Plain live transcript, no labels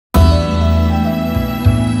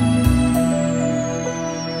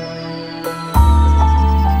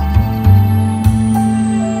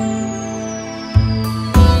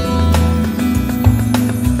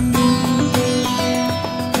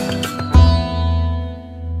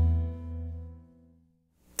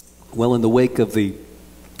Well, in the wake of the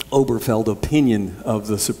Oberfeld opinion of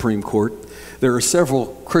the Supreme Court, there are several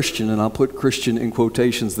Christian, and I'll put Christian in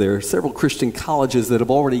quotations there, several Christian colleges that have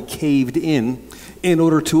already caved in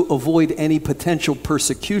order to avoid any potential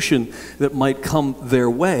persecution that might come their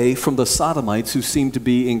way from the sodomites who seem to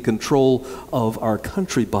be in control of our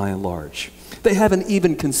country by and large. They haven't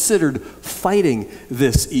even considered fighting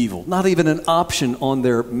this evil, not even an option on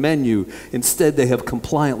their menu. Instead, they have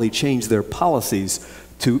compliantly changed their policies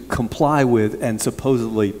to comply with and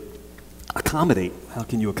supposedly accommodate, how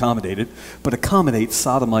can you accommodate it, but accommodate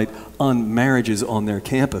sodomite unmarriages on their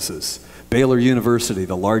campuses. Baylor University,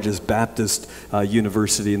 the largest Baptist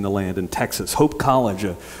university in the land in Texas. Hope College,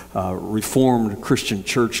 a Reformed Christian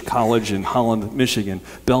church college in Holland, Michigan.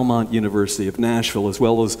 Belmont University of Nashville, as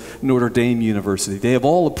well as Notre Dame University. They have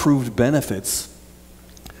all approved benefits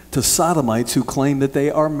to sodomites who claim that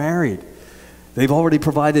they are married. They've already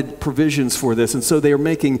provided provisions for this, and so they are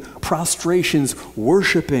making prostrations,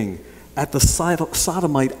 worshiping at the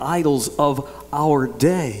sodomite idols of our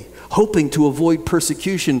day, hoping to avoid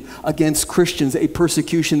persecution against Christians, a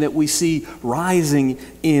persecution that we see rising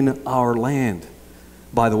in our land.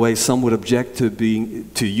 By the way, some would object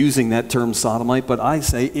to using that term sodomite, but I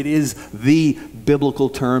say it is the biblical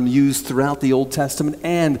term used throughout the Old Testament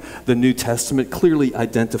and the New Testament, clearly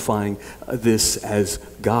identifying this as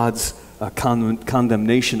God's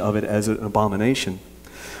condemnation of it as an abomination.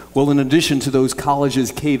 Well, in addition to those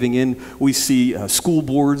colleges caving in, we see school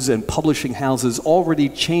boards and publishing houses already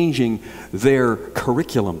changing their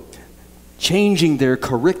curriculum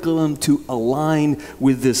to align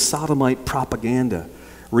with this sodomite propaganda.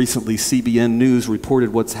 Recently, CBN News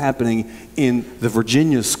reported what's happening in the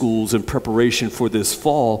Virginia schools in preparation for this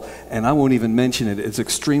fall, and I won't even mention it. It's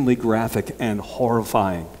extremely graphic and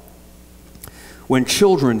horrifying. When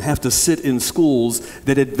children have to sit in schools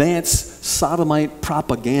that advance sodomite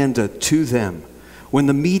propaganda to them, when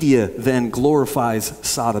the media then glorifies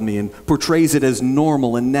sodomy and portrays it as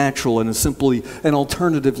normal and natural and as simply an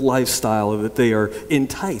alternative lifestyle, that they are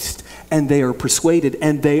enticed and they are persuaded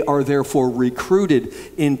and they are therefore recruited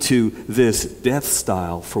into this death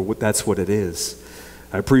style for what that's what it is.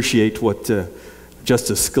 I appreciate what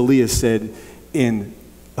Justice Scalia said in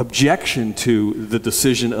objection to the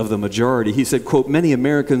decision of the majority. He said, quote, "Many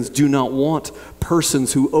Americans do not want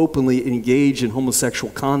persons who openly engage in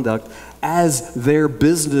homosexual conduct as their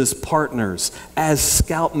business partners, as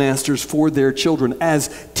scoutmasters for their children, as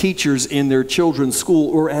teachers in their children's school,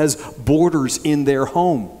 or as boarders in their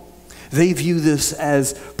home. They view this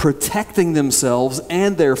as protecting themselves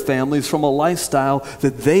and their families from a lifestyle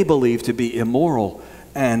that they believe to be immoral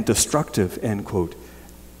and destructive," end quote.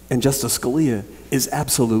 And Justice Scalia is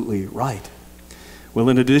absolutely right. Well,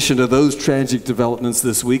 in addition to those tragic developments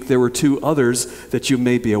this week, there were two others that you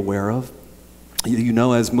may be aware of. You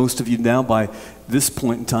know, as most of you now by this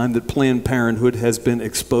point in time, that Planned Parenthood has been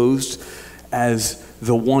exposed as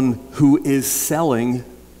the one who is selling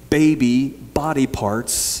baby body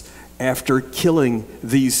parts after killing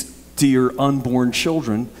these dear unborn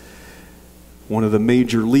children. One of the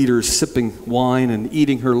major leaders, sipping wine and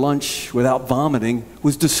eating her lunch without vomiting,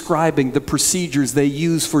 was describing the procedures they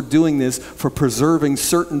use for doing this, for preserving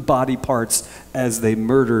certain body parts as they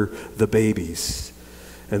murder the babies.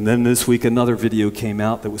 And then this week another video came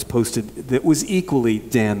out that was posted that was equally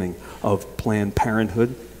damning of Planned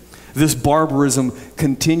Parenthood. This barbarism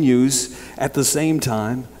continues at the same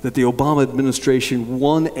time that the Obama administration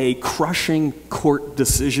won a crushing court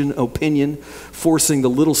decision opinion forcing the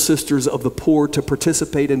Little Sisters of the Poor to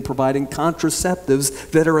participate in providing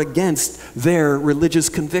contraceptives that are against their religious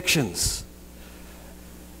convictions.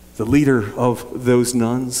 The leader of those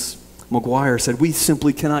nuns, McGuire, said, "We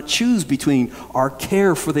simply cannot choose between our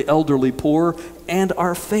care for the elderly poor and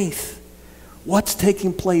our faith. What's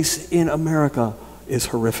taking place in America is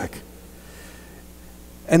horrific.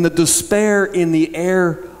 And the despair in the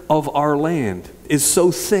air of our land is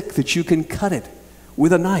so thick that you can cut it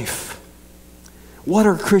with a knife." What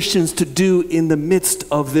are Christians to do in the midst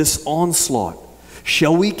of this onslaught?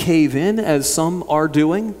 Shall we cave in, as some are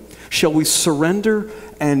doing? Shall we surrender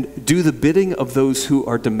and do the bidding of those who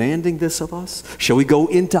are demanding this of us? Shall we go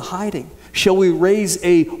into hiding? Shall we raise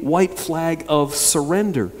a white flag of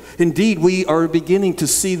surrender? Indeed, we are beginning to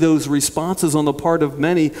see those responses on the part of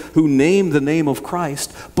many who name the name of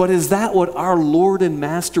Christ. But is that what our Lord and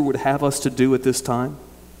Master would have us to do at this time?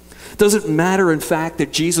 Does it matter, in fact,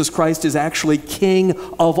 that Jesus Christ is actually King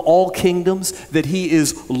of all kingdoms, that he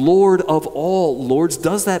is Lord of all lords?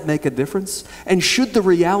 Does that make a difference? And should the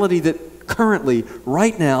reality that currently,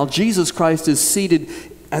 right now, Jesus Christ is seated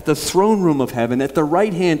at the throne room of heaven, at the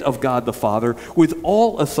right hand of God the Father, with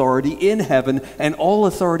all authority in heaven and all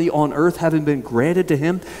authority on earth having been granted to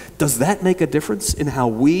him. Does that make a difference in how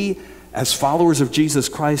we, as followers of Jesus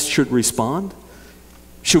Christ, should respond?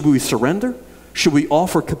 Should we surrender? Should we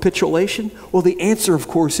offer capitulation? Well, the answer, of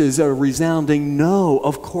course, is a resounding no,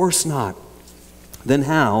 of course not. Then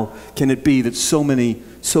how can it be that so many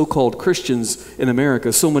so-called Christians in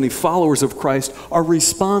America, so many followers of Christ, are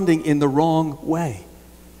responding in the wrong way?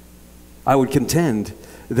 I would contend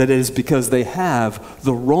that it is because they have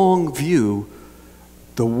the wrong view,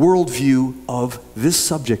 the worldview of this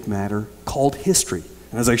subject matter called history.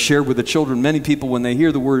 And as I shared with the children, many people, when they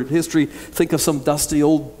hear the word history, think of some dusty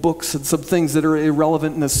old books and some things that are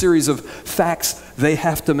irrelevant and a series of facts they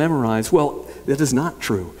have to memorize. Well, that is not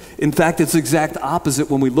true. In fact, it's the exact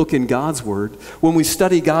opposite when we look in God's Word. When we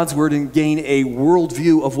study God's Word and gain a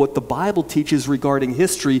worldview of what the Bible teaches regarding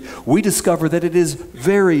history, we discover that it is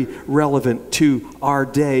very relevant to our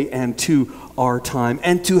day and to our time.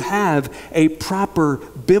 And to have a proper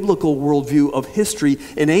biblical worldview of history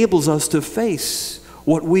enables us to face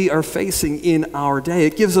what we are facing in our day.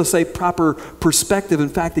 It gives us a proper perspective. In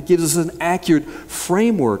fact, it gives us an accurate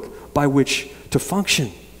framework by which to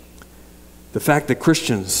function. The fact that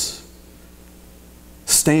Christians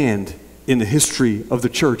stand in the history of the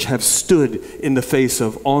church, have stood in the face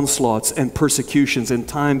of onslaughts and persecutions and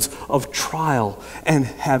times of trial, and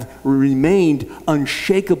have remained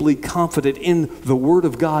unshakably confident in the Word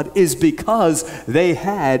of God, is because they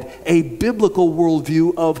had a biblical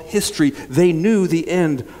worldview of history. They knew the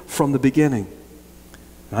end from the beginning.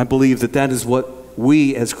 And I believe that that is what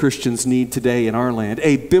we as Christians need today in our land,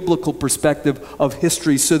 a biblical perspective of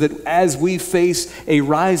history, so that as we face a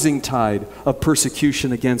rising tide of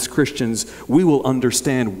persecution against Christians, we will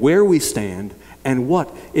understand where we stand and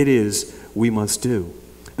what it is we must do.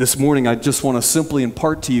 This morning, I just want to simply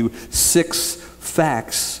impart to you 6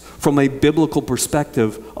 facts from a biblical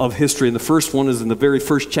perspective of history. And the first one is in the very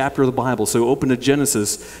first chapter of the Bible. So open to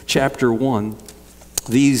Genesis chapter 1.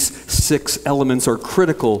 These 6 elements are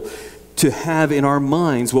critical to have in our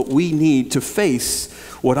minds what we need to face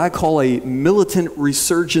what I call a militant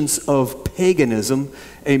resurgence of paganism,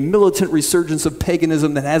 a militant resurgence of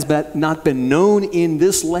paganism that has not been known in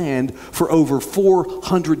this land for over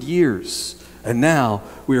 400 years. And now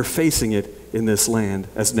we are facing it in this land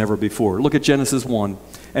as never before. Look at Genesis 1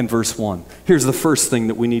 and verse 1. Here's the first thing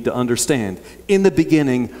that we need to understand. In the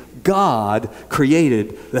beginning, God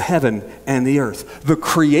created the heaven and the earth. The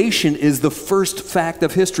creation is the first fact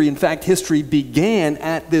of history. In fact, history began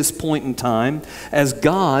at this point in time as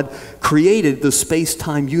God created the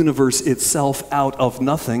space-time universe itself out of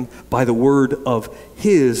nothing by the word of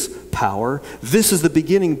His power. This is the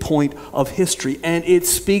beginning point of history, and it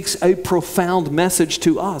speaks a profound message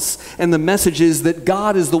to us. And the message is that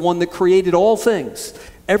God is the one that created all things.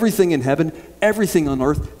 Everything in heaven, everything on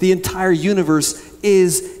earth, the entire universe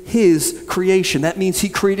is His creation. That means He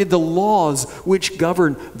created the laws which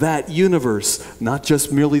govern that universe. Not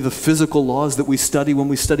just merely the physical laws that we study when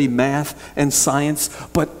we study math and science,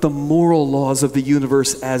 but the moral laws of the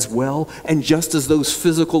universe as well. And just as those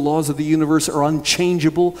physical laws of the universe are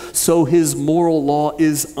unchangeable, so His moral law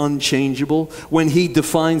is unchangeable. When He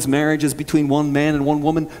defines marriage as between one man and one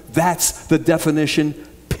woman, that's the definition,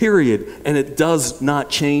 period. And it does not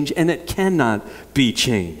change, and it cannot be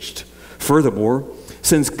changed. Furthermore,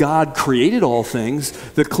 since God created all things,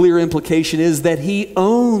 the clear implication is that He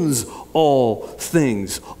owns all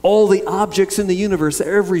things. All the objects in the universe,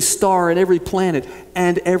 every star and every planet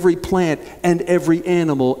and every plant and every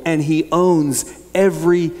animal, and He owns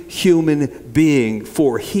every human being,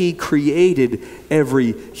 for He created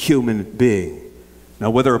every human being. Now,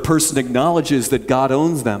 whether a person acknowledges that God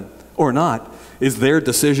owns them or not is their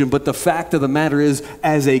decision, but the fact of the matter is,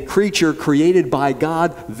 as a creature created by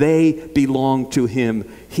God, they belong to Him.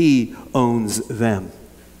 He owns them.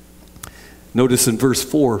 Notice in verse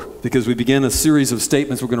 4, because we began a series of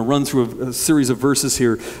statements, we're going to run through a series of verses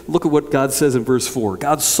here. Look at what God says in verse 4.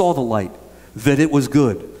 God saw the light, that it was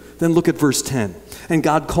good. Then look at verse 10. And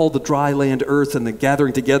God called the dry land earth, and the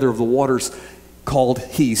gathering together of the waters called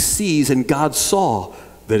He seas, and God saw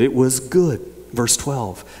that it was good. Verse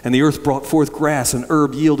 12, and the earth brought forth grass and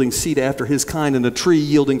herb yielding seed after his kind, and a tree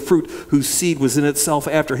yielding fruit whose seed was in itself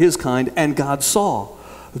after his kind, and God saw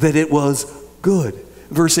that it was good.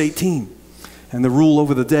 Verse 18, and the rule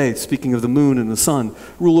over the day, speaking of the moon and the sun,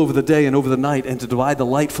 rule over the day and over the night, and to divide the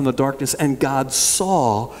light from the darkness. And God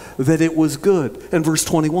saw that it was good. And verse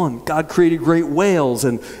 21, God created great whales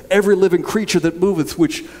and every living creature that moveth,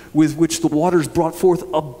 with which the waters brought forth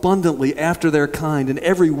abundantly after their kind, and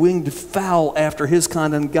every winged fowl after his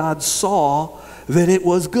kind. And God saw that it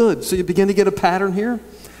was good. So you begin to get a pattern here.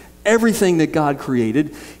 Everything that God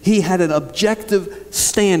created, he had an objective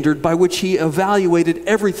standard by which he evaluated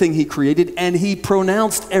everything he created, and he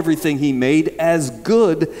pronounced everything he made as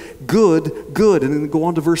good, good, good. And then go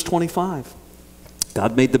on to verse 25.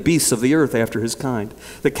 God made the beasts of the earth after his kind,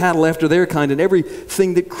 the cattle after their kind, and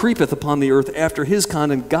everything that creepeth upon the earth after his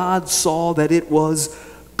kind. And God saw that it was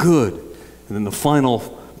good. And then the final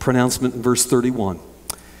pronouncement in verse 31.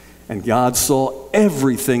 And God saw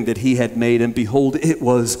everything that he had made, and behold, it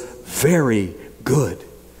was very good.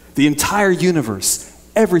 The entire universe,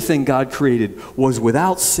 everything God created, was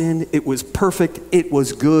without sin. It was perfect. It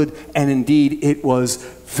was good. And indeed, it was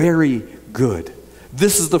very good.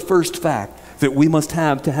 This is the first fact that we must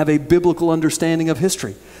have to have a biblical understanding of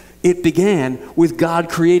history. It began with God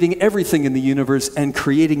creating everything in the universe and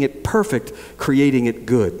creating it perfect, creating it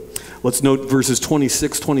good. Let's note verses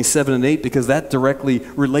 26, 27, and 8, because that directly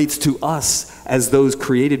relates to us as those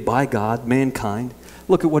created by God, mankind.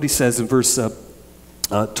 Look at what he says in verse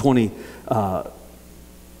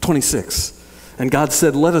 26. And God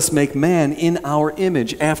said, let us make man in our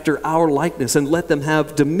image, after our likeness, and let them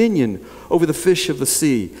have dominion over the fish of the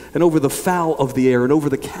sea, and over the fowl of the air, and over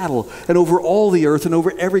the cattle, and over all the earth, and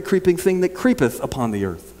over every creeping thing that creepeth upon the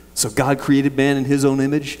earth. So God created man in his own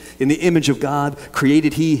image. In the image of God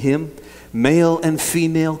created he him. Male and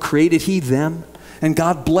female created he them. And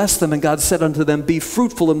God blessed them, and God said unto them, be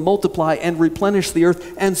fruitful and multiply and replenish the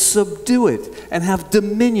earth and subdue it, and have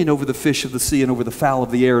dominion over the fish of the sea, and over the fowl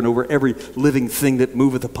of the air, and over every living thing that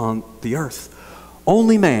moveth upon the earth.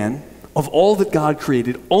 Only man, of all that God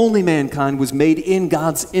created, only mankind was made in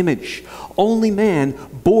God's image. Only man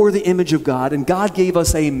bore the image of God, and God gave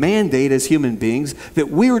us a mandate as human beings that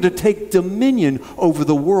we were to take dominion over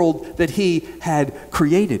the world that he had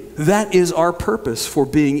created. That is our purpose for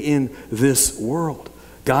being in this world.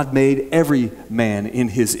 God made every man in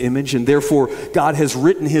his image, and therefore God has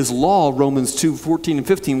written his law. Romans 2, 14 and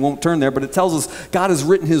 15 won't turn there, but it tells us God has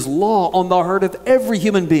written his law on the heart of every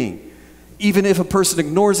human being. Even if a person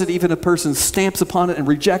ignores it, even if a person stamps upon it and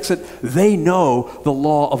rejects it, they know the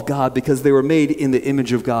law of God because they were made in the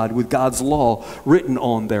image of God with God's law written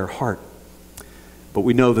on their heart. But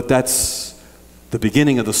we know that that's the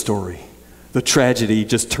beginning of the story. The tragedy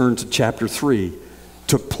just turned to chapter 3,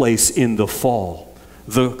 took place in the fall.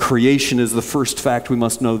 The creation is the first fact we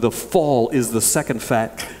must know. The fall is the second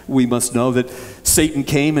fact we must know, that Satan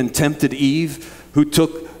came and tempted Eve, who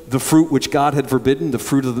took the fruit which God had forbidden, the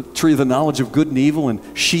fruit of the tree of the knowledge of good and evil, and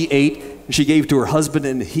she ate, and she gave to her husband,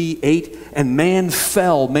 and he ate, and man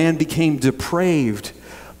fell, man became depraved.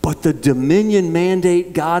 But the dominion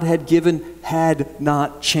mandate God had given had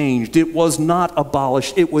not changed. It was not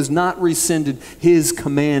abolished. It was not rescinded. His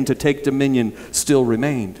command to take dominion still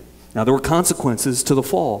remained. Now, there were consequences to the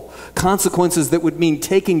fall. Consequences that would mean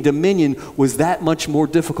taking dominion was that much more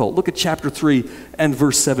difficult. Look at chapter 3 and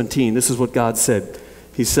verse 17. This is what God said.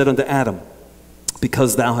 He said unto Adam,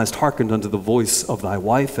 because thou hast hearkened unto the voice of thy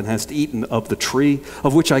wife, and hast eaten of the tree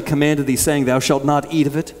of which I commanded thee, saying, thou shalt not eat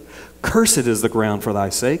of it. Cursed is the ground for thy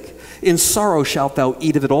sake. In sorrow shalt thou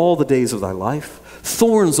eat of it all the days of thy life.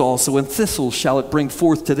 Thorns also and thistles shall it bring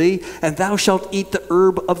forth to thee, and thou shalt eat the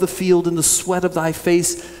herb of the field. In the sweat of thy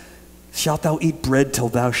face shalt thou eat bread till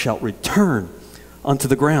thou shalt return unto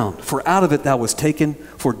the ground. For out of it thou wast taken,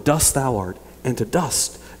 for dust thou art, and to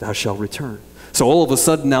dust thou shalt return. So all of a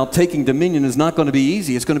sudden now taking dominion is not going to be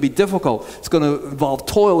easy. It's going to be difficult. It's going to involve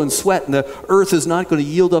toil and sweat, and the earth is not going to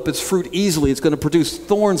yield up its fruit easily. It's going to produce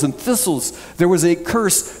thorns and thistles. There was a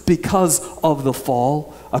curse because of the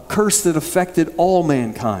fall, a curse that affected all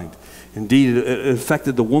mankind. Indeed, it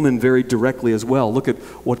affected the woman very directly as well. Look at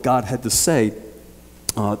what God had to say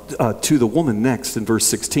to the woman next in verse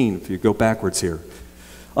 16, if you go backwards here.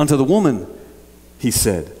 Unto the woman, he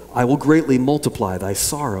said, I will greatly multiply thy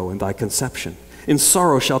sorrow and thy conception. In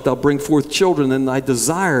sorrow shalt thou bring forth children, and thy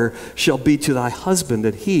desire shall be to thy husband,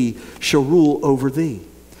 and he shall rule over thee.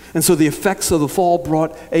 And so the effects of the fall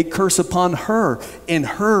brought a curse upon her in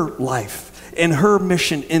her life, in her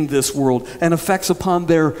mission in this world, and effects upon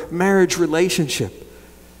their marriage relationship.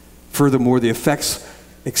 Furthermore, the effects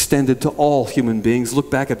extended to all human beings.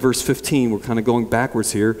 Look back at verse 15. We're kind of going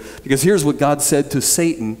backwards here, because here's what God said to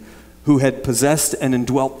Satan, who had possessed and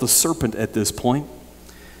indwelt the serpent at this point.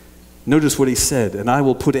 Notice what he said, and I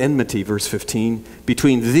will put enmity, verse 15,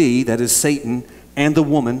 between thee, that is Satan, and the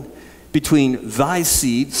woman, between thy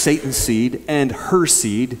seed, Satan's seed, and her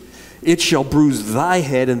seed. It shall bruise thy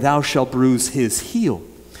head, and thou shalt bruise his heel.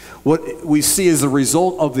 What we see as a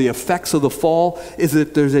result of the effects of the fall is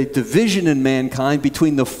that there's a division in mankind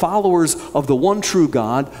between the followers of the one true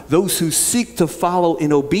God, those who seek to follow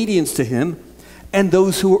in obedience to him, and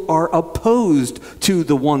those who are opposed to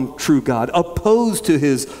the one true God, opposed to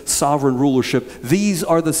his sovereign rulership. These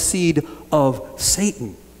are the seed of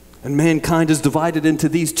Satan. And mankind is divided into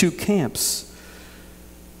these two camps: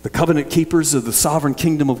 the covenant keepers of the sovereign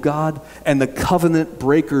kingdom of God, and the covenant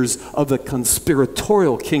breakers of the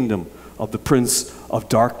conspiratorial kingdom of the prince of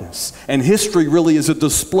darkness. And history really is a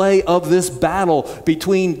display of this battle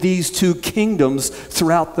between these two kingdoms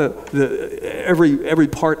throughout every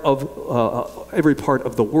part of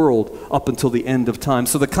the world up until the end of time.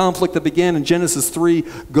 So the conflict that began in Genesis 3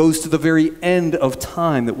 goes to the very end of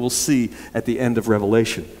time that we'll see at the end of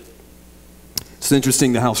Revelation. It's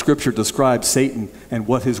interesting how Scripture describes Satan and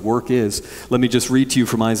what his work is. Let me just read to you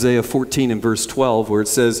from Isaiah 14 and verse 12, where it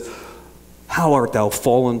says, "How art thou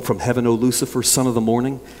fallen from heaven, O Lucifer, son of the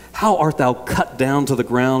morning? How art thou cut down to the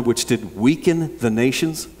ground, which did weaken the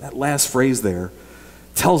nations?" That last phrase there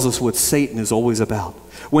tells us what Satan is always about.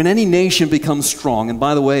 When any nation becomes strong, and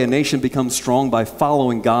by the way, a nation becomes strong by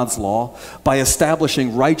following God's law, by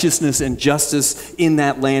establishing righteousness and justice in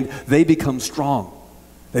that land, they become strong.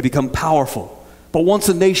 They become powerful. But once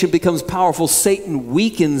a nation becomes powerful, Satan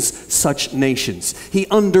weakens such nations. He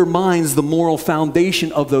undermines the moral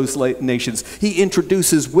foundation of those nations. He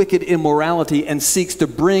introduces wicked immorality and seeks to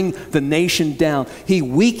bring the nation down. He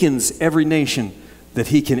weakens every nation that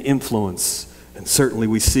he can influence. And certainly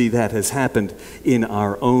we see that has happened in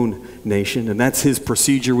our own nation, and that's his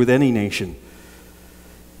procedure with any nation.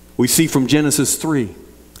 We see from Genesis 3,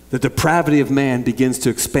 the depravity of man begins to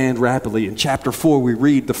expand rapidly. In chapter 4, we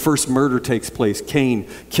read the first murder takes place, Cain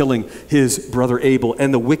killing his brother Abel,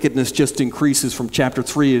 and the wickedness just increases from chapter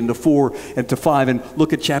 3 into 4 and to 5. And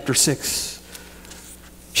look at chapter 6.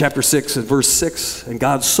 Chapter 6 and verse 6, "And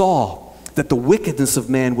God saw that the wickedness of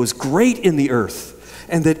man was great in the earth,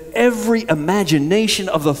 and that every imagination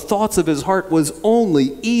of the thoughts of his heart was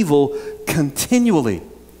only evil continually.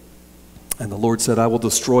 And the Lord said, I will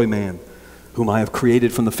destroy man, whom I have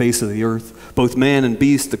created from the face of the earth, both man and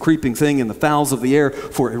beast, the creeping thing, and the fowls of the air,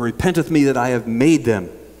 for it repenteth me that I have made them.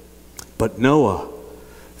 But Noah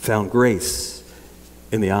found grace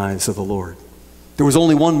in the eyes of the Lord." There was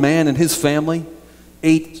only one man and his family,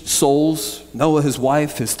 8 souls, Noah, his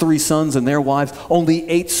wife, his 3 sons and their wives, only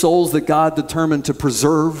 8 souls that God determined to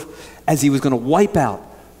preserve as he was going to wipe out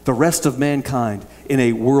the rest of mankind in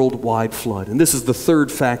a worldwide flood. And this is the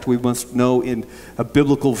third fact we must know in a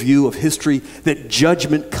biblical view of history, that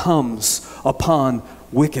judgment comes upon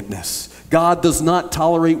wickedness. God does not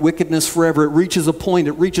tolerate wickedness forever. It reaches a point,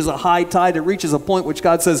 it reaches a high tide, it reaches a point which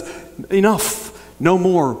God says, enough, no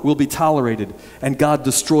more will be tolerated. And God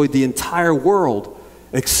destroyed the entire world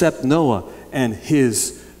except Noah and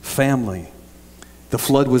his family. The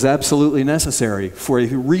flood was absolutely necessary for a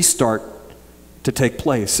restart to take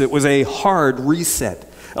place. It was a hard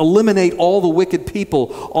reset. Eliminate all the wicked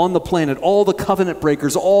people on the planet, all the covenant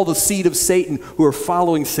breakers, all the seed of Satan who are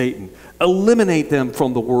following Satan. Eliminate them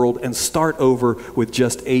from the world and start over with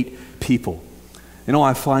just 8 people. You know,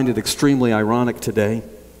 I find it extremely ironic today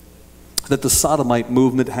that the Sodomite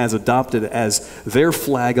movement has adopted as their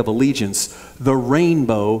flag of allegiance the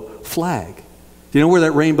rainbow flag. Do you know where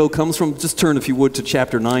that rainbow comes from? Just turn, if you would, to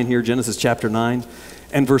chapter 9 here, Genesis chapter 9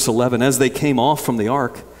 and verse 11. As they came off from the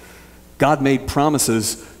ark, God made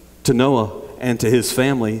promises to Noah and to his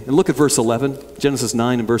family. And look at verse 11, Genesis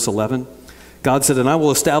 9 and verse 11. God said, "And I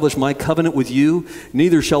will establish my covenant with you,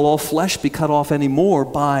 neither shall all flesh be cut off any more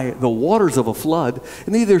by the waters of a flood,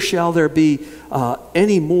 and neither shall there be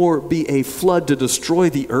any more be a flood to destroy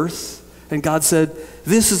the earth." And God said,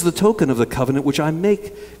 "This is the token of the covenant which I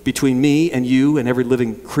make between me and you and every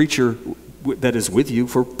living creature that is with you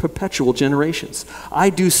for perpetual generations.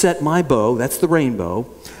 I do set my bow," that's the rainbow,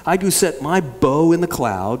 "I do set my bow in the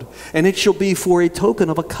cloud, and it shall be for a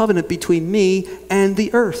token of a covenant between me and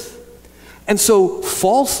the earth." And so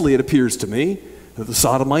falsely, it appears to me, that the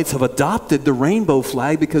Sodomites have adopted the rainbow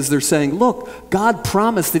flag because they're saying, look, God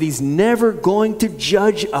promised that he's never going to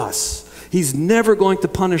judge us. He's never going to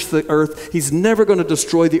punish the earth. He's never going to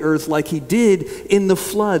destroy the earth like he did in the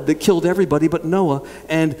flood that killed everybody but Noah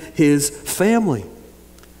and his family.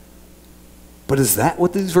 But is that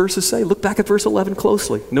what these verses say? Look back at verse 11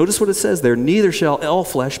 closely. Notice what it says there. "Neither shall all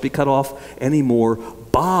flesh be cut off any more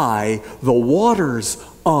by the waters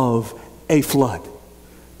of a flood."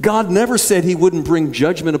 God never said he wouldn't bring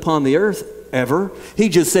judgment upon the earth, ever. He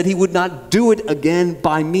just said he would not do it again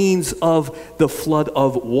by means of the flood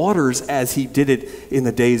of waters as he did it in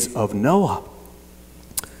the days of Noah.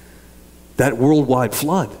 That worldwide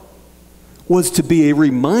flood was to be a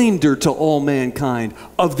reminder to all mankind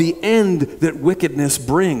of the end that wickedness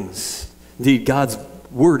brings. Indeed, God's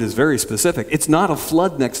word is very specific. It's not a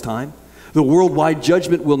flood next time. The worldwide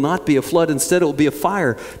judgment will not be a flood. Instead, it will be a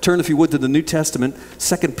fire. Turn, if you would, to the New Testament,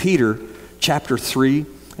 2 Peter chapter 3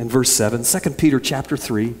 and verse 7. 2 Peter chapter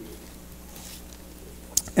 3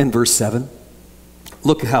 and verse 7.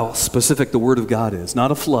 Look how specific the word of God is.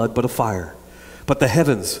 Not a flood, but a fire. But the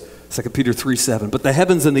heavens, 2 Peter 3, 7. But the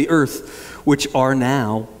heavens and the earth, which are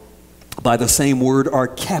now, by the same word, are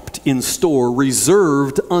kept in store,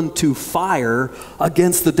 reserved unto fire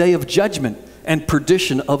against the day of judgment and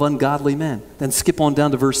perdition of ungodly men. Then skip on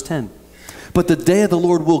down to verse 10. But the day of the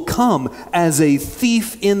Lord will come as a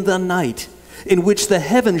thief in the night, in which the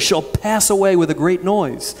heavens shall pass away with a great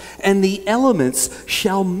noise, and the elements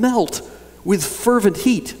shall melt with fervent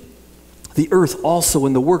heat. The earth also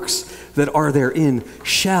and the works that are therein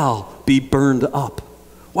shall be burned up.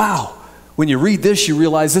 Wow. When you read this, you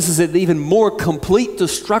realize this is an even more complete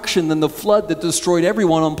destruction than the flood that destroyed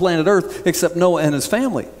everyone on planet Earth except Noah and his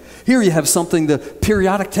family. Here you have something, the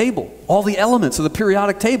periodic table. All the elements of the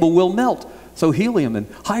periodic table will melt. So helium and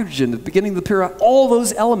hydrogen, the beginning of the period, all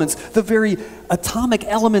those elements, the very atomic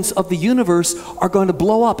elements of the universe are going to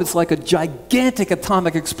blow up. It's like a gigantic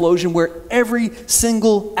atomic explosion where every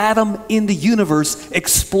single atom in the universe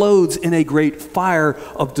explodes in a great fire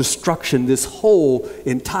of destruction. This whole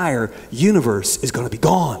entire universe is going to be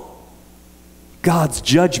gone. God's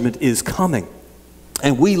judgment is coming.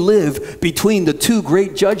 And we live between the two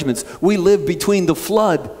great judgments. We live between the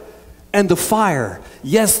flood and the fire.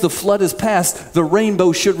 Yes, the flood is past. The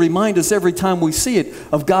rainbow should remind us every time we see it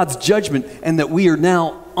of God's judgment and that we are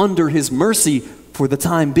now under his mercy for the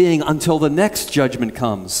time being until the next judgment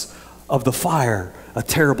comes of the fire, a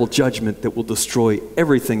terrible judgment that will destroy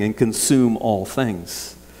everything and consume all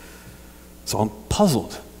things. So I'm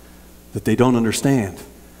puzzled that they don't understand.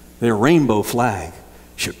 Their rainbow flag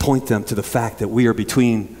should point them to the fact that we are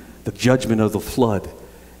between the judgment of the flood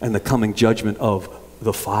and the coming judgment of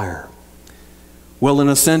the fire. Well, in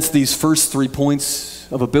a sense, these first 3 points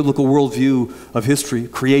of a biblical worldview of history,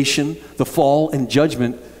 creation, the fall, and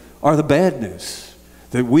judgment, are the bad news,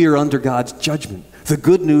 that we are under God's judgment. The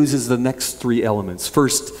good news is the next 3 elements.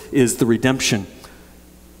 First is the redemption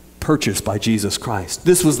purchased by Jesus Christ.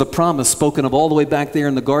 This was the promise spoken of all the way back there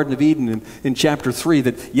in the Garden of Eden in chapter 3,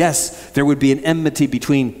 that yes, there would be an enmity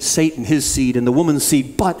between Satan, his seed, and the woman's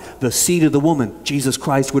seed, but the seed of the woman, Jesus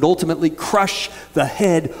Christ, would ultimately crush the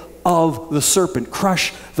head of the serpent,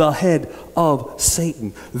 crush the head of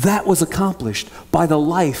Satan. That was accomplished by the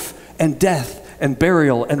life and death and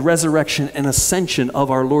burial and resurrection and ascension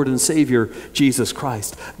of our Lord and Savior, Jesus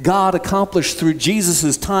Christ. God accomplished through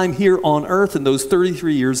Jesus' time here on earth in those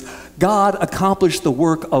 33 years, God accomplished the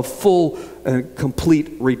work of full and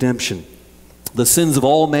complete redemption. The sins of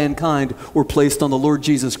all mankind were placed on the Lord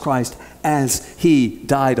Jesus Christ as he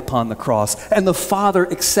died upon the cross. And the Father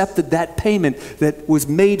accepted that payment that was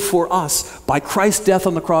made for us by Christ's death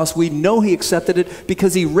on the cross. We know he accepted it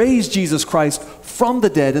because he raised Jesus Christ from the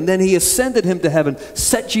dead, and then he ascended him to heaven,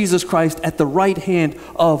 set Jesus Christ at the right hand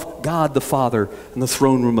of God the Father in the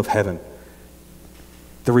throne room of heaven.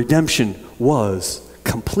 The redemption was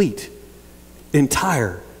complete,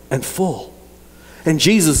 entire, and full. And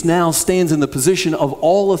Jesus now stands in the position of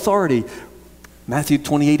all authority. Matthew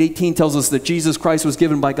 28:18 tells us that Jesus Christ was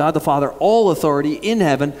given by God the Father all authority in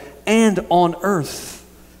heaven and on earth.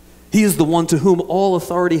 He is the one to whom all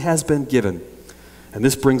authority has been given. And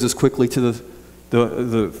this brings us quickly to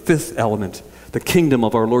the fifth element, the kingdom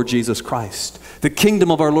of our Lord Jesus Christ. The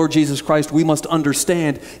kingdom of our Lord Jesus Christ, we must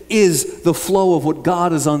understand, is the flow of what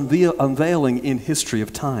God is unveiling in history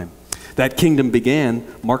of time. That kingdom began,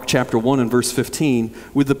 Mark chapter 1 and verse 15,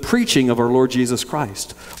 with the preaching of our Lord Jesus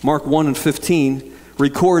Christ. Mark 1 and 15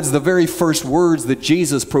 records the very first words that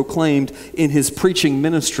Jesus proclaimed in his preaching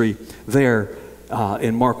ministry there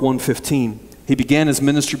in Mark 1:15. He began his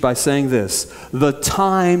ministry by saying this: "The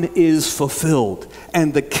time is fulfilled,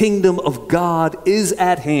 and the kingdom of God is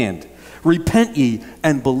at hand. Repent ye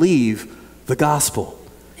and believe the gospel."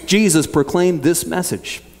 Jesus proclaimed this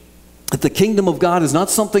message, that the kingdom of God is not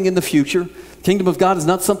something in the future. The kingdom of God is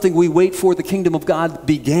not something we wait for. The kingdom of God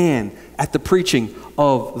began at the preaching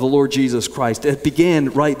of the Lord Jesus Christ. It began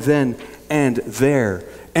right then and there.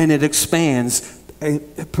 And it expands,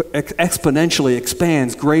 exponentially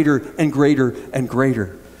expands, greater and greater and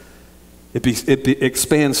greater. It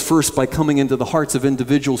expands first by coming into the hearts of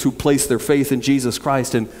individuals who place their faith in Jesus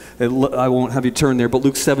Christ. And I won't have you turn there, but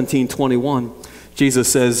Luke 17:21,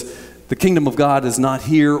 Jesus says, the kingdom of God is not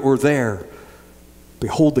here or there.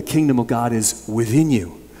 Behold, the kingdom of God is within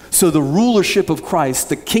you. So the rulership of Christ,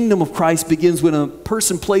 the kingdom of Christ, begins when a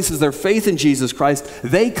person places their faith in Jesus Christ.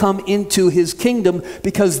 They come into his kingdom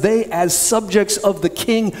because they, as subjects of the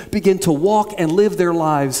king, begin to walk and live their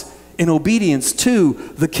lives in obedience to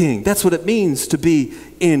the king. That's what it means to be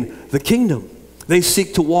in the kingdom. They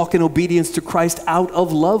seek to walk in obedience to Christ out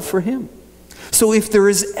of love for him. So if there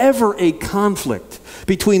is ever a conflict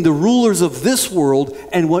between the rulers of this world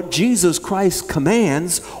and what Jesus Christ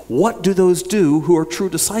commands, what do those do who are true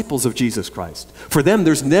disciples of Jesus Christ? For them,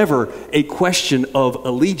 there's never a question of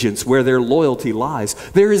allegiance where their loyalty lies.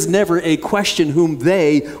 There is never a question whom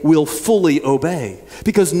they will fully obey,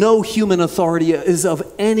 because no human authority is of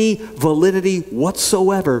any validity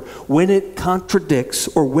whatsoever when it contradicts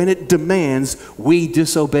or when it demands we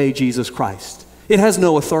disobey Jesus Christ. It has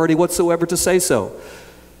no authority whatsoever to say so.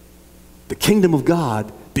 The kingdom of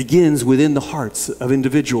God begins within the hearts of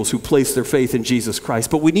individuals who place their faith in Jesus Christ.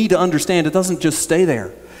 But we need to understand it doesn't just stay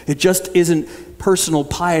there. It just isn't personal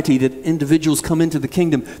piety that individuals come into the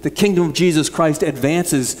kingdom. The kingdom of Jesus Christ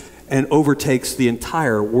advances and overtakes the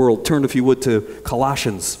entire world. Turn, if you would, to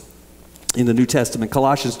Colossians in the New Testament.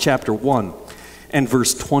 Colossians chapter 1 and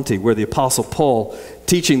verse 20, where the Apostle Paul,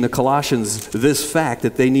 teaching the Colossians this fact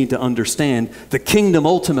that they need to understand, the kingdom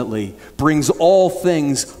ultimately brings all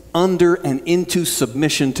things under and into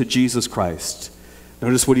submission to Jesus Christ.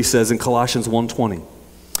 Notice what he says in Colossians 1:20.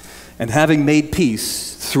 And having made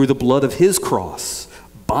peace through the blood of his cross,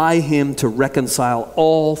 by him to reconcile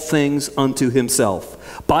all things unto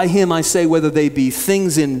himself. By him, I say, whether they be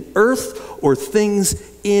things in earth or things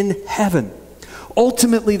in heaven.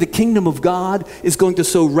 Ultimately, the kingdom of God is going to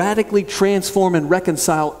so radically transform and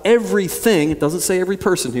reconcile everything, it doesn't say every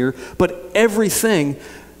person here, but everything,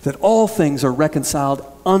 that all things are reconciled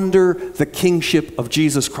under the kingship of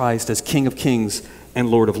Jesus Christ as King of Kings and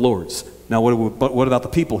Lord of Lords. Now, what about the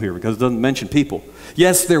people here? Because it doesn't mention people.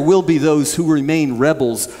 Yes, there will be those who remain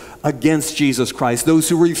rebels against Jesus Christ, those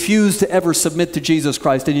who refuse to ever submit to Jesus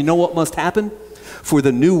Christ. And you know what must happen? For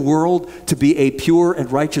the new world to be a pure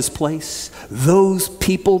and righteous place, those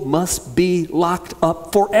people must be locked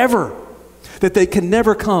up forever, that they can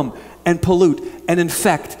never come and pollute and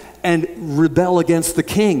infect and rebel against the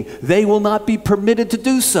king. They will not be permitted to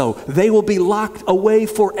do so. They will be locked away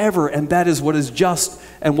forever, and that is what is just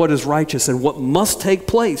and what is righteous and what must take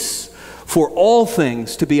place for all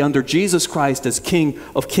things to be under Jesus Christ as King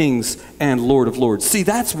of Kings and Lord of Lords. See,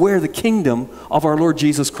 that's where the kingdom of our Lord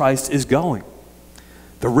Jesus Christ is going.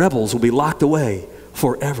 The rebels will be locked away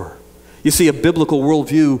forever. You see, a biblical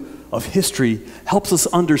worldview of history helps us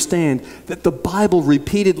understand that the Bible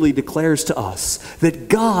repeatedly declares to us that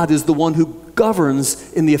God is the one who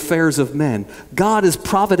governs in the affairs of men. God is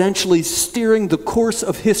providentially steering the course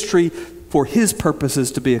of history for his purposes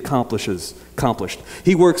to be accomplished.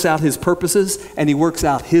 He works out his purposes and he works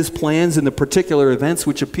out his plans in the particular events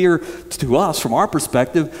which appear to us, from our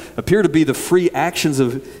perspective, appear to be the free actions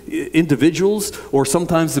of individuals, or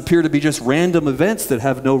sometimes appear to be just random events that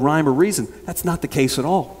have no rhyme or reason. That's not the case at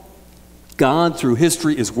all. God, through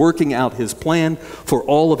history, is working out his plan for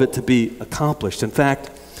all of it to be accomplished. In fact,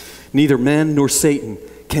 neither man nor Satan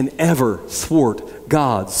can ever thwart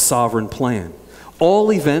God's sovereign plan.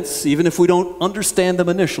 All events, even if we don't understand them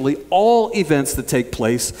initially, all events that take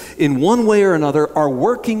place in one way or another are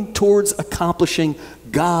working towards accomplishing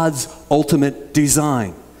God's ultimate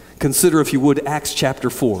design. Consider, if you would, Acts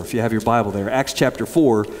chapter 4, if you have your Bible there. Acts chapter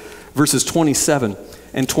 4, verses 27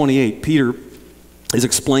 and 28. Peter is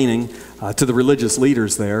explaining to the religious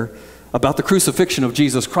leaders there about the crucifixion of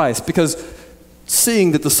Jesus Christ, because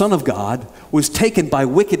seeing that the Son of God was taken by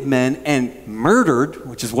wicked men and murdered,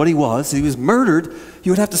 which is what he was murdered,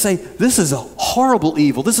 you would have to say, this is a horrible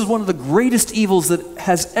evil. This is one of the greatest evils that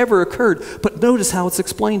has ever occurred. But notice how it's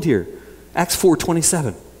explained here. Acts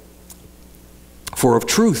 4:27. For of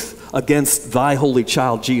truth against thy holy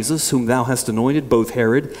child Jesus, whom thou hast anointed, both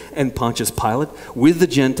Herod and Pontius Pilate, with the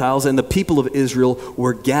Gentiles and the people of Israel,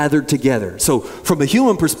 were gathered together. So from a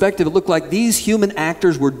human perspective, it looked like these human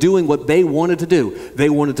actors were doing what they wanted to do. They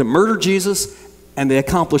wanted to murder Jesus, and they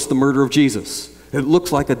accomplished the murder of Jesus. It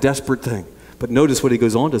looks like a desperate thing. But notice what he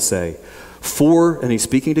goes on to say. For, and he's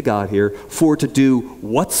speaking to God here, for to do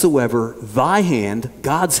whatsoever thy hand,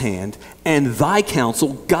 God's hand, and thy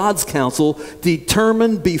counsel, God's counsel,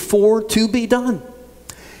 determined before to be done.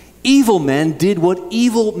 Evil men did what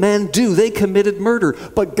evil men do. They committed murder.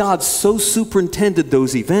 But God so superintended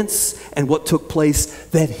those events and what took place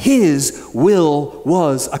that his will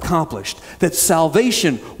was accomplished, that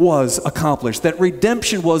salvation was accomplished, that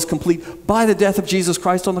redemption was complete by the death of Jesus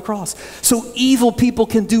Christ on the cross. So evil people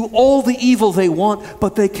can do all the evil they want,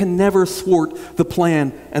 but they can never thwart the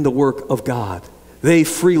plan and the work of God. They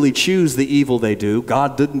freely choose the evil they do.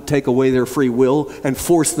 God didn't take away their free will and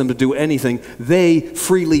force them to do anything. They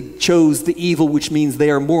freely chose the evil, which means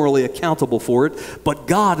they are morally accountable for it. But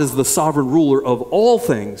God, as the sovereign ruler of all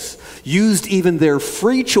things, used even their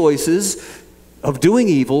free choices of doing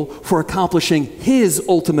evil for accomplishing his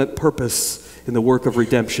ultimate purpose in the work of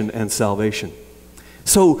redemption and salvation.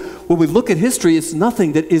 So when we look at history, it's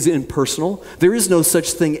nothing that is impersonal. There is no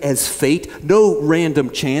such thing as fate, no random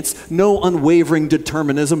chance, no unwavering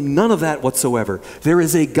determinism, none of that whatsoever. There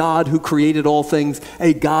is a God who created all things,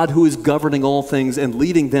 a God who is governing all things and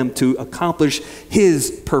leading them to accomplish his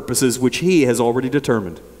purposes, which he has already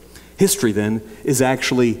determined. History, then, is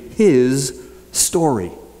actually his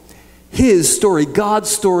story. His story, God's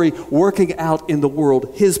story, working out in the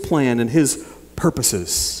world his plan and his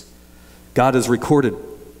purposes. God has recorded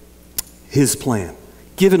his plan,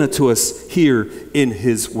 given it to us here in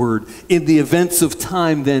his word. In the events of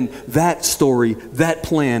time, then, that story, that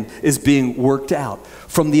plan is being worked out.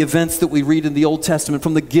 From the events that we read in the Old Testament,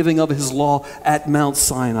 from the giving of his law at Mount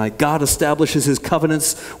Sinai, God establishes his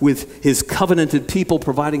covenants with his covenanted people,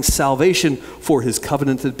 providing salvation for his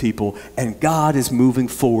covenanted people, and God is moving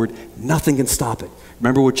forward. Nothing can stop it.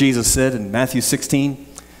 Remember what Jesus said in Matthew 16?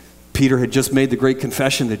 Peter had just made the great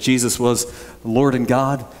confession that Jesus was Lord and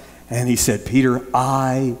God. And he said, Peter,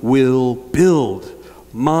 I will build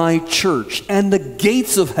my church, and the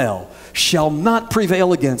gates of hell shall not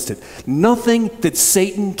prevail against it. Nothing that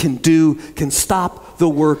Satan can do can stop the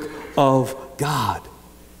work of God.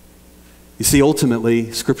 You see,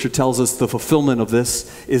 ultimately, Scripture tells us the fulfillment of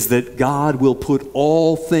this is that God will put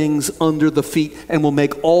all things under the feet and will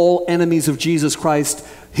make all enemies of Jesus Christ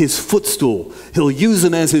his footstool. He'll use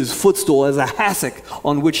him as his footstool, as a hassock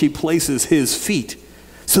on which he places his feet.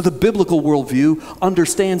 So the biblical worldview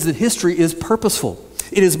understands that history is purposeful.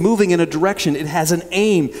 It is moving in a direction. It has an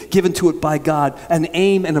aim given to it by God, an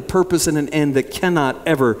aim and a purpose and an end that cannot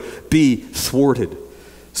ever be thwarted.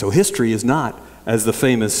 So history is not, as the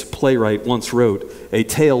famous playwright once wrote, a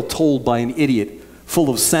tale told by an idiot, full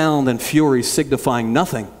of sound and fury signifying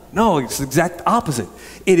nothing. No, it's the exact opposite.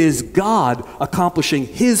 It is God accomplishing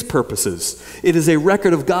his purposes. It is a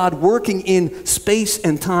record of God working in space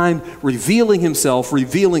and time, revealing himself,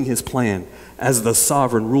 revealing his plan as the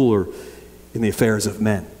sovereign ruler in the affairs of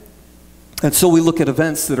men. And so we look at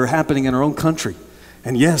events that are happening in our own country.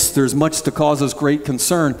 And yes, there's much to cause us great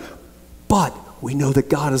concern, but we know that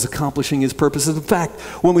God is accomplishing his purposes. In fact,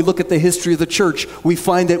 when we look at the history of the church, we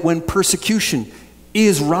find that when persecution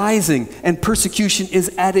is rising and persecution is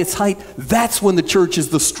at its height, that's when the church is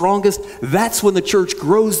the strongest. That's when the church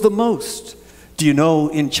grows the most. Do you know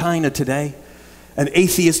in China today, an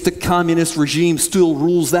atheistic communist regime still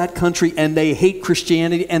rules that country, and they hate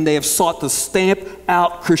Christianity, and they have sought to stamp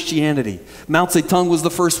out Christianity. Mao Zedong was the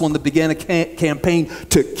first one that began a campaign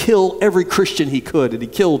to kill every Christian he could, and he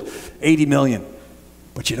killed 80 million.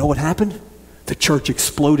 But you know what happened? The church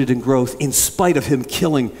exploded in growth in spite of him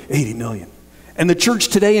killing 80 million. And the church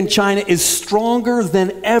today in China is stronger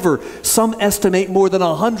than ever. Some estimate more than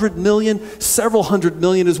 100 million, several hundred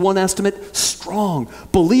million is one estimate, strong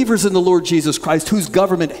believers in the Lord Jesus Christ, whose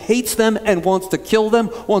government hates them and wants to kill them,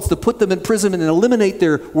 wants to put them in prison and eliminate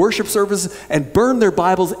their worship services and burn their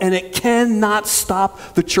Bibles, and it cannot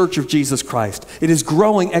stop the church of Jesus Christ. It is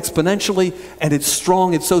growing exponentially, and it's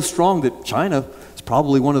strong. It's so strong that China is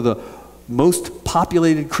probably one of the most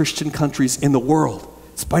populated Christian countries in the world,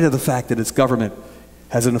 in spite of the fact that its government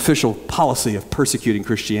has an official policy of persecuting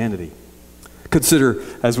Christianity. Consider,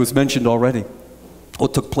 as was mentioned already,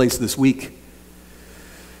 what took place this week.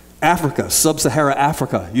 Africa, sub-Saharan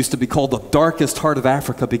Africa, used to be called the darkest heart of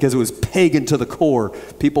Africa because it was pagan to the core.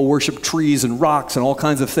 People worshiped trees and rocks and all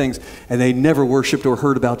kinds of things, and they never worshiped or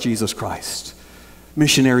heard about Jesus Christ.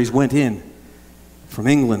 Missionaries went in from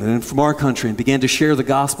England and from our country and began to share the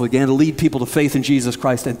gospel, began to lead people to faith in Jesus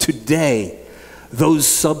Christ. And today, those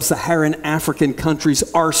sub-Saharan African countries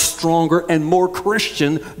are stronger and more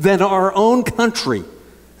Christian than our own country.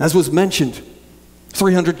 As was mentioned,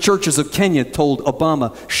 300 churches of Kenya told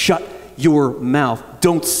Obama, shut your mouth.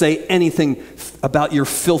 Don't say anything about your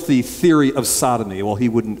filthy theory of sodomy. Well, he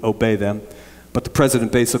wouldn't obey them. But the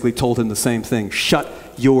president basically told him the same thing. Shut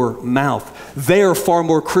your mouth. They are far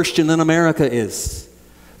more Christian than America is.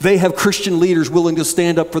 They have Christian leaders willing to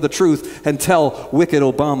stand up for the truth and tell wicked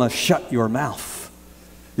Obama, shut your mouth.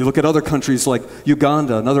 You look at other countries like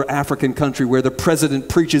Uganda, another African country, where the president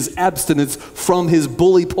preaches abstinence from his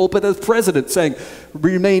bully pulpit as president, saying,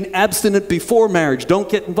 remain abstinent before marriage. Don't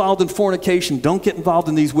get involved in fornication. Don't get involved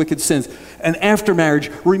in these wicked sins. And after marriage,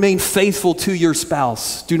 remain faithful to your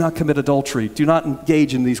spouse. Do not commit adultery. Do not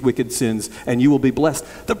engage in these wicked sins, and you will be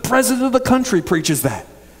blessed. The president of the country preaches that.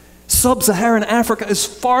 Sub-Saharan Africa is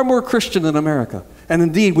far more Christian than America. And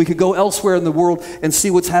indeed, we could go elsewhere in the world and see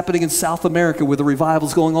what's happening in South America where the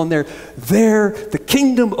revival's going on there. There, the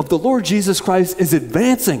kingdom of the Lord Jesus Christ is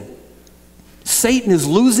advancing. Satan is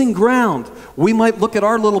losing ground. We might look at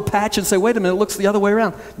our little patch and say, wait a minute, it looks the other way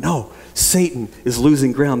around. No, Satan is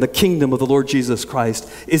losing ground. The kingdom of the Lord Jesus Christ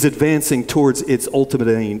is advancing towards its ultimate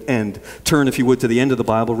end. Turn, if you would, to the end of the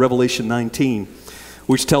Bible, Revelation 19.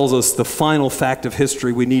 Which tells us the final fact of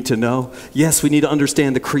history we need to know. Yes, we need to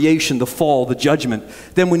understand the creation, the fall, the judgment.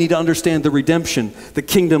 Then we need to understand the redemption, the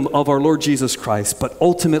kingdom of our Lord Jesus Christ. But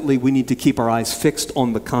ultimately, we need to keep our eyes fixed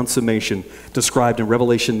on the consummation described in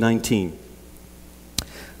Revelation 19.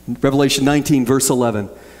 Revelation 19, verse 11.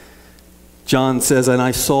 John says, and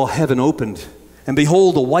I saw heaven opened, and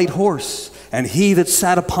behold, a white horse, and he that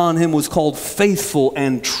sat upon him was called Faithful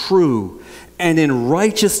and True. And in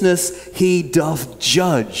righteousness he doth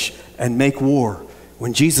judge and make war.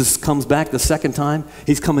 When Jesus comes back the second time,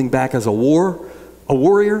 he's coming back as a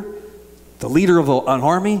warrior, the leader of an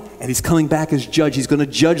army, and he's coming back as judge. He's going to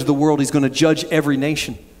judge the world. He's going to judge every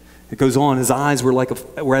nation. It goes on, his eyes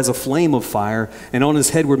were as a flame of fire, and on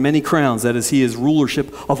his head were many crowns. That is, he is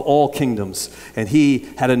rulership of all kingdoms. And he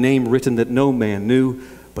had a name written that no man knew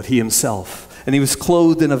but he himself. And he was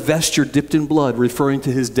clothed in a vesture dipped in blood, referring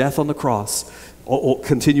to his death on the cross,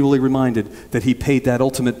 continually reminded that he paid that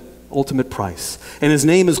ultimate price. And his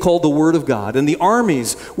name is called the Word of God. And the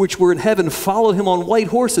armies which were in heaven followed him on white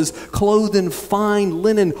horses, clothed in fine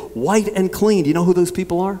linen, white and clean. Do you know who those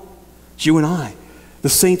people are? It's you and I, the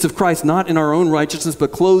saints of Christ, not in our own righteousness,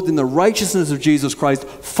 but clothed in the righteousness of Jesus Christ,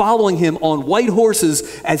 following him on white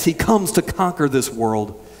horses as he comes to conquer this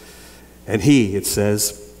world. And he, it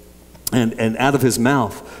says, and out of his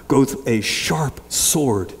mouth goeth a sharp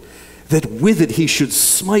sword, that with it he should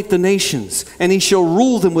smite the nations, and he shall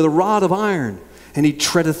rule them with a rod of iron. And he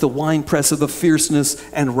treadeth the winepress of the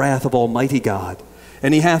fierceness and wrath of Almighty God.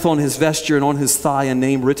 And he hath on his vesture and on his thigh a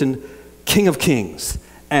name written, King of Kings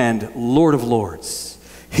and Lord of Lords.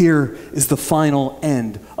 Here is the final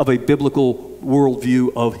end of a biblical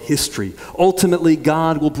worldview of history. Ultimately,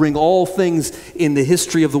 God will bring all things in the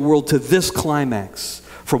history of the world to this climax,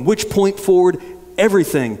 from which point forward,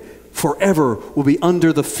 everything forever will be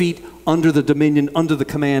under the feet, under the dominion, under the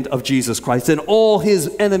command of Jesus Christ. And all his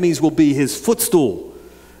enemies will be his footstool.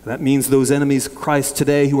 That means those enemies of Christ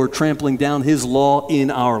today who are trampling down his law in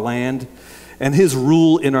our land and his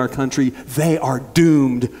rule in our country, they are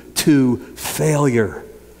doomed to failure.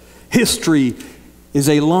 History is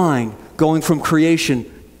a line going from creation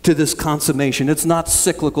to this consummation. It's not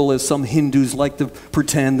cyclical as some Hindus like to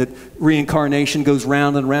pretend, that reincarnation goes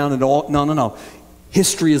round and round and all. No.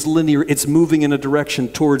 History is linear. It's moving in a direction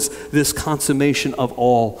towards this consummation of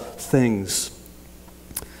all things.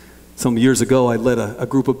 Some years ago, I led a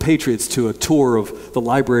group of patriots to a tour of the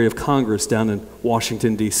Library of Congress down in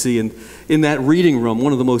Washington, D.C. And in that reading room,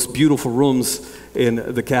 one of the most beautiful rooms in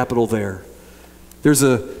the Capitol there, there's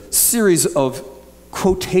a series of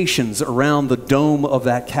quotations around the dome of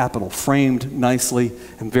that Capitol, framed nicely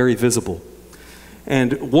and very visible.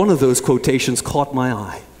 And one of those quotations caught my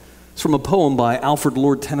eye. It's from a poem by Alfred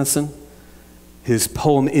Lord Tennyson, his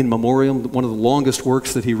poem In Memoriam, one of the longest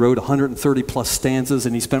works that he wrote, 130 plus stanzas,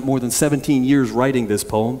 and he spent more than 17 years writing this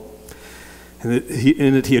poem. And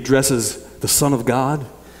in it he addresses the Son of God,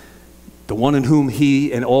 the one in whom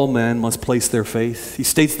he and all men must place their faith. He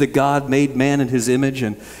states that God made man in his image,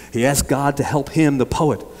 and he asked God to help him, the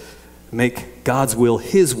poet, make God's will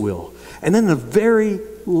his will. And then in the very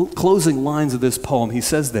closing lines of this poem, he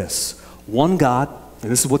says this: one God, and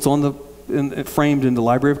this is what's framed in the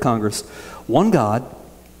Library of Congress, one God,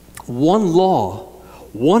 one law,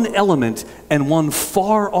 one element, and one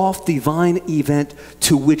far-off divine event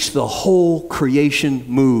to which the whole creation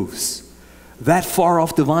moves. That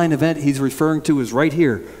far-off divine event he's referring to is right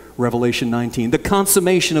here, Revelation 19. The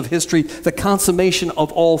consummation of history, the consummation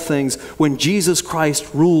of all things, when Jesus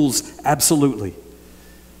Christ rules absolutely.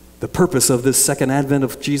 The purpose of this second advent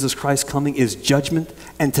of Jesus Christ coming is judgment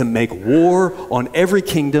and to make war on every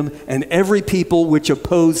kingdom and every people which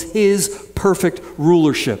oppose his perfect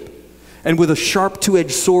rulership. And with a sharp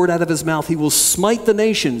two-edged sword out of his mouth, he will smite the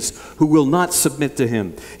nations who will not submit to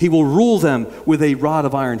him. He will rule them with a rod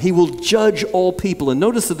of iron. He will judge all people. And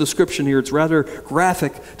notice the description here. It's rather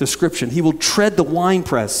graphic description. He will tread the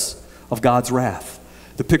winepress of God's wrath.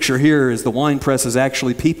 The picture here is the winepress is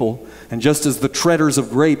actually people. And just as the treaders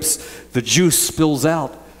of grapes, the juice spills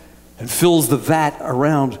out and fills the vat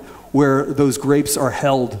around where those grapes are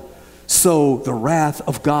held, so the wrath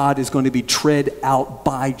of God is going to be tread out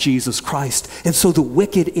by Jesus Christ. And so the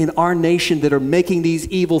wicked in our nation that are making these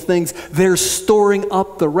evil things, they're storing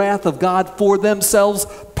up the wrath of God for themselves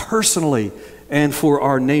personally and for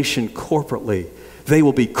our nation corporately. They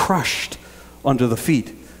will be crushed under the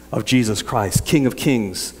feet of Jesus Christ, King of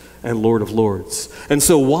Kings and Lord of Lords. And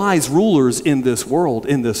so wise rulers in this world,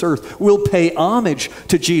 in this earth, will pay homage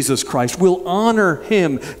to Jesus Christ, will honor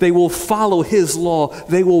him. They will follow his law.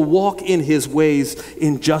 They will walk in his ways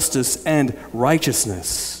in justice and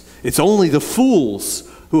righteousness. It's only the fools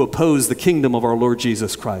who oppose the kingdom of our Lord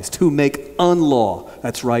Jesus Christ, who make unlaw,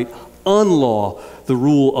 that's right, unlaw the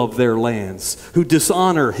rule of their lands, who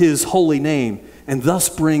dishonor his holy name, and thus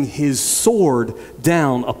bring his sword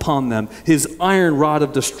down upon them, his iron rod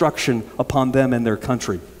of destruction upon them and their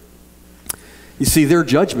country. You see, their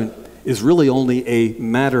judgment is really only a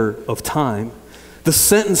matter of time. The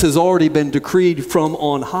sentence has already been decreed from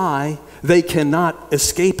on high. They cannot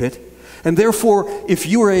escape it. And therefore, if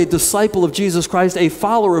you are a disciple of Jesus Christ, a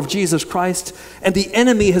follower of Jesus Christ, and the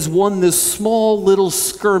enemy has won this small little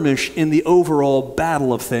skirmish in the overall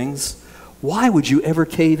battle of things, why would you ever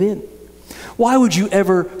cave in? Why would you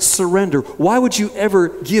ever surrender? Why would you ever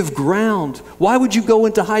give ground? Why would you go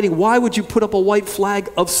into hiding? Why would you put up a white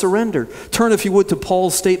flag of surrender? Turn, if you would, to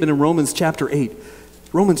Paul's statement in Romans chapter 8.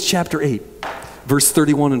 Romans chapter 8, verse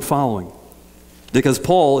 31 and following. Because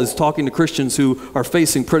Paul is talking to Christians who are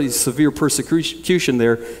facing pretty severe persecution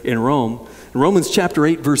there in Rome. In Romans chapter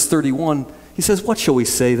 8, verse 31, he says, "What shall we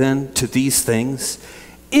say then to these things?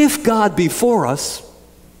 If God be for us,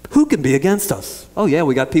 who can be against us?" Oh yeah,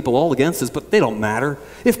 we got people all against us, but they don't matter.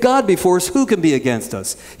 If God be for us, who can be against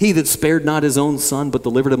us? He that spared not his own son, but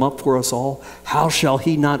delivered him up for us all, how shall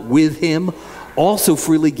he not with him also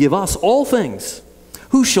freely give us all things?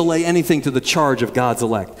 Who shall lay anything to the charge of God's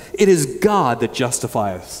elect? It is God that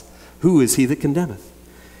justifieth. Who is he that condemneth?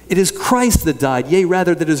 It is Christ that died, yea,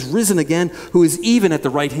 rather that is risen again, who is even at the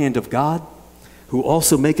right hand of God, who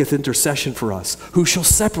also maketh intercession for us. Who shall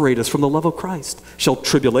separate us from the love of Christ? Shall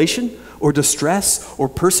tribulation, or distress, or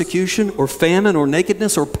persecution, or famine, or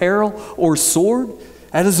nakedness, or peril, or sword?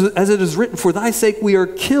 As it is written, for thy sake we are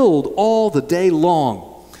killed all the day long.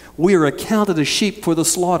 We are accounted as sheep for the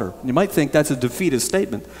slaughter. You might think that's a defeatist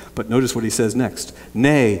statement, but notice what he says next.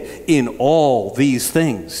 Nay, in all these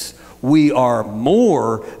things we are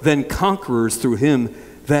more than conquerors through him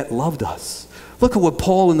that loved us. Look at what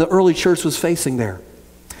Paul and the early church was facing there.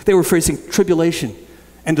 They were facing tribulation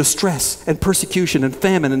and distress and persecution and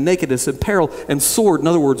famine and nakedness and peril and sword. In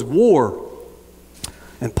other words, war.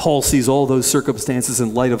 And Paul sees all those circumstances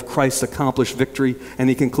in light of Christ's accomplished victory, and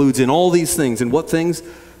he concludes, in all these things, in what things?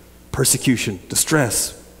 Persecution,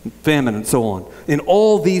 distress, famine, and so on. In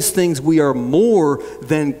all these things we are more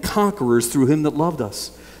than conquerors through him that loved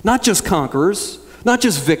us. Not just conquerors, not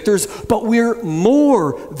just victors, but we're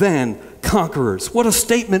more than conquerors. What a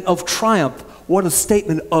statement of triumph. What a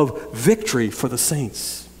statement of victory for the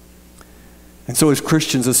saints. And so as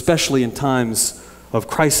Christians, especially in times of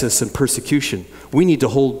crisis and persecution, we need to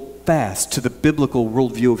hold fast to the biblical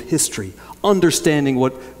worldview of history, understanding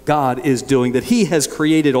what God is doing, that he has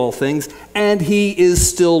created all things, and he is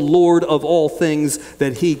still Lord of all things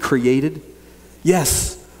that he created.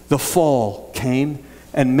 Yes, the fall came,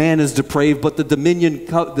 and man is depraved, but the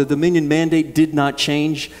dominion mandate did not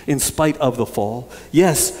change in spite of the fall.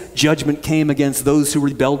 Yes, judgment came against those who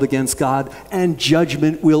rebelled against God, and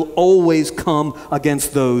judgment will always come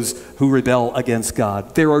against those who rebel against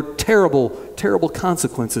God. There are terrible, terrible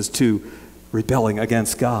consequences to rebelling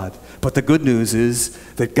against God. But the good news is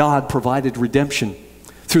that God provided redemption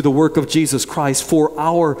through the work of Jesus Christ for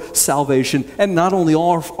our salvation. And not only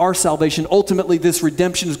our salvation, ultimately this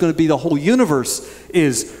redemption is going to be the whole universe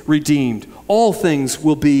is redeemed. All things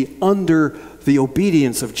will be under the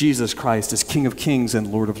obedience of Jesus Christ as King of Kings and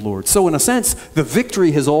Lord of Lords. So in a sense, the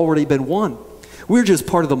victory has already been won. We're just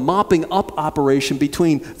part of the mopping up operation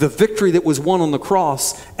between the victory that was won on the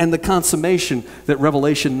cross and the consummation that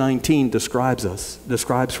Revelation 19 describes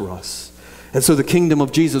for us. And so the kingdom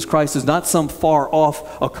of Jesus Christ is not some far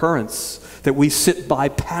off occurrence that we sit by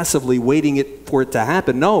passively waiting for it to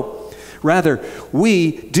happen. No, rather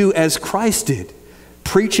we do as Christ did.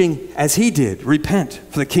 preaching as he did, repent,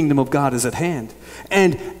 for the kingdom of God is at hand.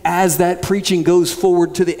 And as that preaching goes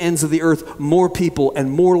forward to the ends of the earth, more people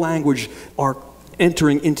and more language are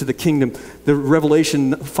entering into the kingdom. The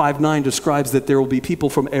Revelation 5:9 describes that there will be people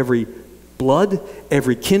from every blood,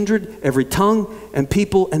 every kindred, every tongue, and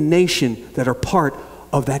people and nation that are part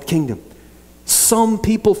of that kingdom. Some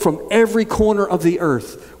people from every corner of the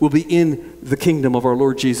earth will be in the kingdom of our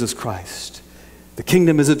Lord Jesus Christ. The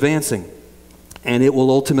kingdom is advancing, and it will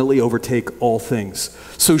ultimately overtake all things.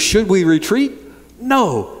 So should we retreat?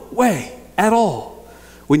 No way at all.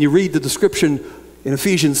 When you read the description in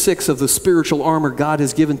Ephesians 6 of the spiritual armor God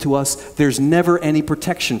has given to us, there's never any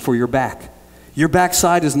protection for your back. Your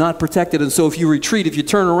backside is not protected, and so if you retreat, if you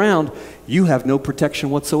turn around, you have no protection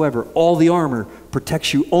whatsoever. All the armor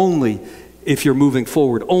protects you only if you're moving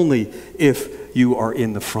forward, only if you are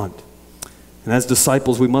in the front. And as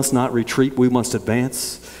disciples, we must not retreat, we must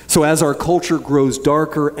advance. So as our culture grows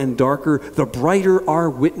darker and darker, the brighter our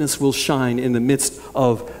witness will shine in the midst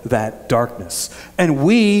of that darkness. And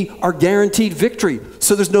we are guaranteed victory.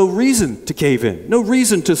 So there's no reason to cave in, no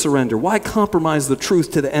reason to surrender. Why compromise the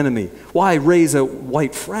truth to the enemy? Why raise a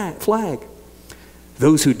white flag?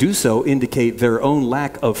 Those who do so indicate their own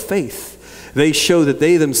lack of faith. They show that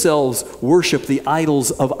they themselves worship the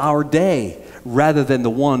idols of our day rather than the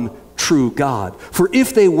one true God. For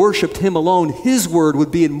if they worshiped him alone, his word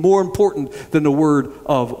would be more important than the word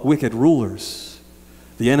of wicked rulers.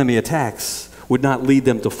 The enemy attacks would not lead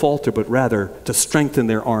them to falter, but rather to strengthen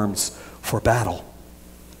their arms for battle.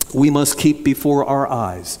 We must keep before our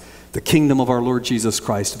eyes the kingdom of our Lord Jesus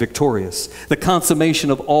Christ victorious, the consummation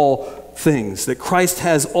of all things, that Christ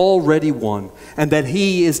has already won, and that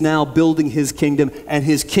he is now building his kingdom, and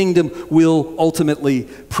his kingdom will ultimately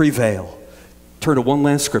prevail. Turn to one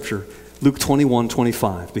last scripture, Luke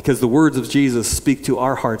 21:25, because the words of Jesus speak to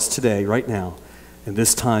our hearts today, right now, in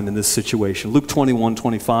this time, in this situation. Luke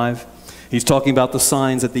 21:25, he's talking about the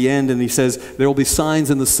signs at the end, and he says, there will be signs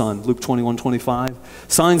in the sun, Luke 21:25,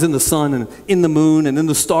 signs in the sun and in the moon and in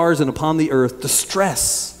the stars and upon the earth,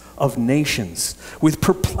 distress of nations with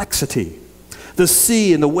perplexity, the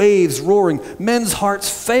sea and the waves roaring, men's hearts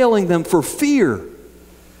failing them for fear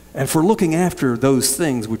and for looking after those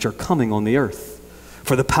things which are coming on the earth.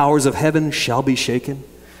 For the powers of heaven shall be shaken,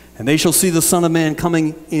 and they shall see the Son of Man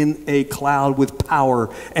coming in a cloud with power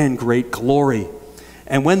and great glory.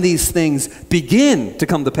 And when these things begin to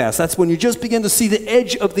come to pass, that's when you just begin to see the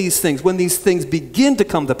edge of these things. When these things begin to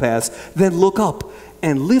come to pass, then look up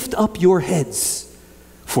and lift up your heads,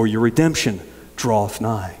 for your redemption draweth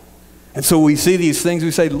nigh. And so we see these things,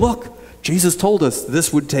 we say, look, Jesus told us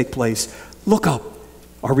this would take place. Look up,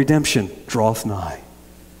 our redemption draweth nigh.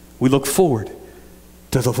 We look forward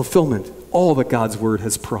to the fulfillment, all that God's word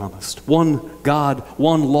has promised. One God,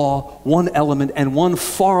 one law, one element, and one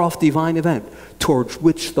far-off divine event towards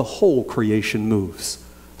which the whole creation moves.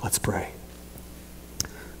 Let's pray.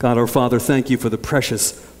 God our Father, thank you for the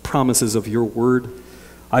precious promises of your word.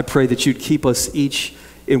 I pray that you'd keep us each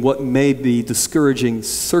in what may be discouraging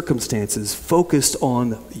circumstances, focused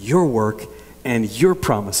on your work and your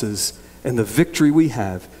promises and the victory we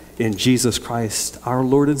have in Jesus Christ, our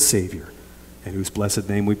Lord and Savior, in whose blessed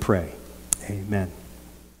name we pray. Amen.